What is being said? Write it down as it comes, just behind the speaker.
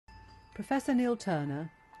Professor Neil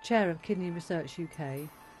Turner, Chair of Kidney Research UK,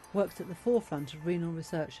 works at the forefront of renal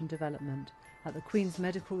research and development at the Queen's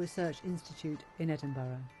Medical Research Institute in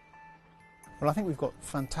Edinburgh. Well, I think we've got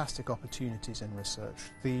fantastic opportunities in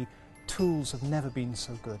research. The tools have never been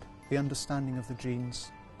so good. The understanding of the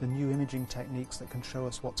genes, the new imaging techniques that can show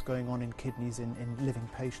us what's going on in kidneys in living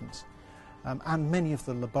patients, and many of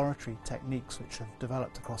the laboratory techniques which have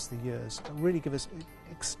developed across the years really give us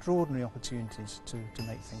extraordinary opportunities to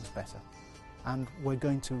make things better. And we're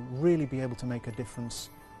going to really be able to make a difference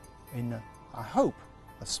in, I hope,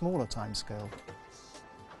 a smaller timescale.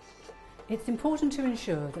 It's important to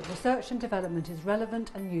ensure that research and development is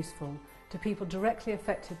relevant and useful to people directly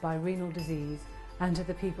affected by renal disease and to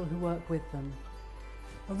the people who work with them.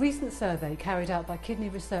 A recent survey carried out by Kidney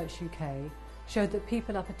Research UK showed that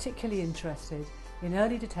people are particularly interested in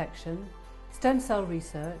early detection, stem cell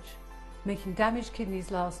research, making damaged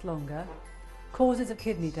kidneys last longer, causes of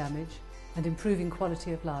kidney damage and improving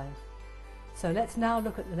quality of life. So let's now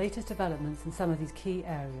look at the latest developments in some of these key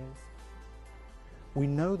areas. We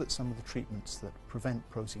know that some of the treatments that prevent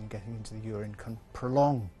protein getting into the urine can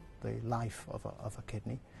prolong the life of a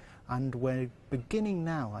kidney, and we're beginning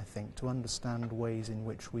now, I think, to understand ways in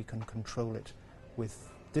which we can control it with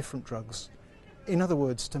different drugs. In other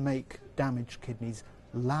words, to make damaged kidneys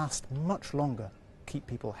last much longer, keep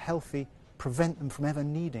people healthy, prevent them from ever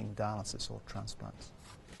needing dialysis or transplants.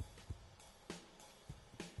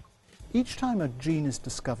 Each time a gene is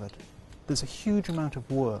discovered, there's a huge amount of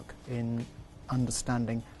work in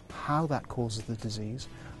understanding how that causes the disease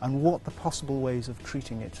and what the possible ways of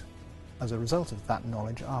treating it as a result of that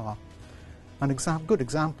knowledge are. An good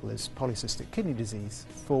example is polycystic kidney disease,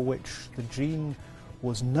 for which the gene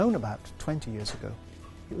was known about 20 years ago.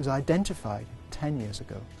 It was identified 10 years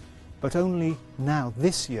ago, but only now,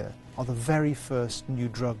 this year, are the very first new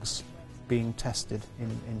drugs being tested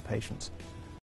in patients.